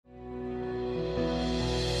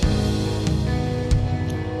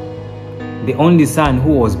the only son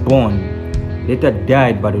who was born, later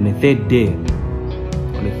died, but on the third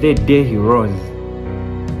day he rose.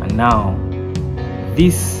 And now,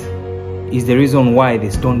 this is the reason why the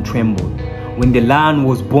stone trembled. When the Lion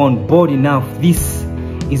was born, bold enough, this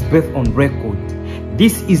is birth on record.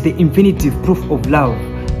 This is the infinitive proof of love.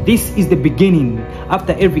 This is the beginning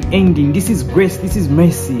after every ending. This is grace, this is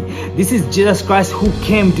mercy. This is Jesus Christ who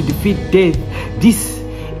came to defeat death. This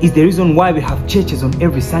is the reason why we have churches on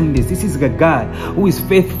every Sunday. This is a God who is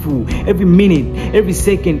faithful every minute, every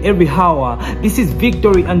second, every hour. This is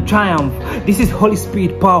victory and triumph. This is Holy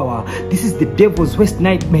Spirit power. This is the devil's worst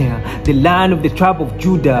nightmare, the Lion of the tribe of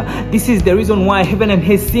Judah. This is the reason why heaven and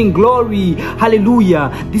earth sing glory,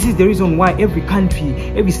 hallelujah. This is the reason why every country,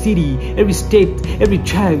 every city, every state, every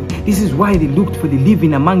tribe, this is why they looked for the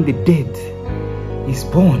living among the dead. He's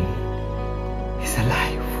born. He's alive.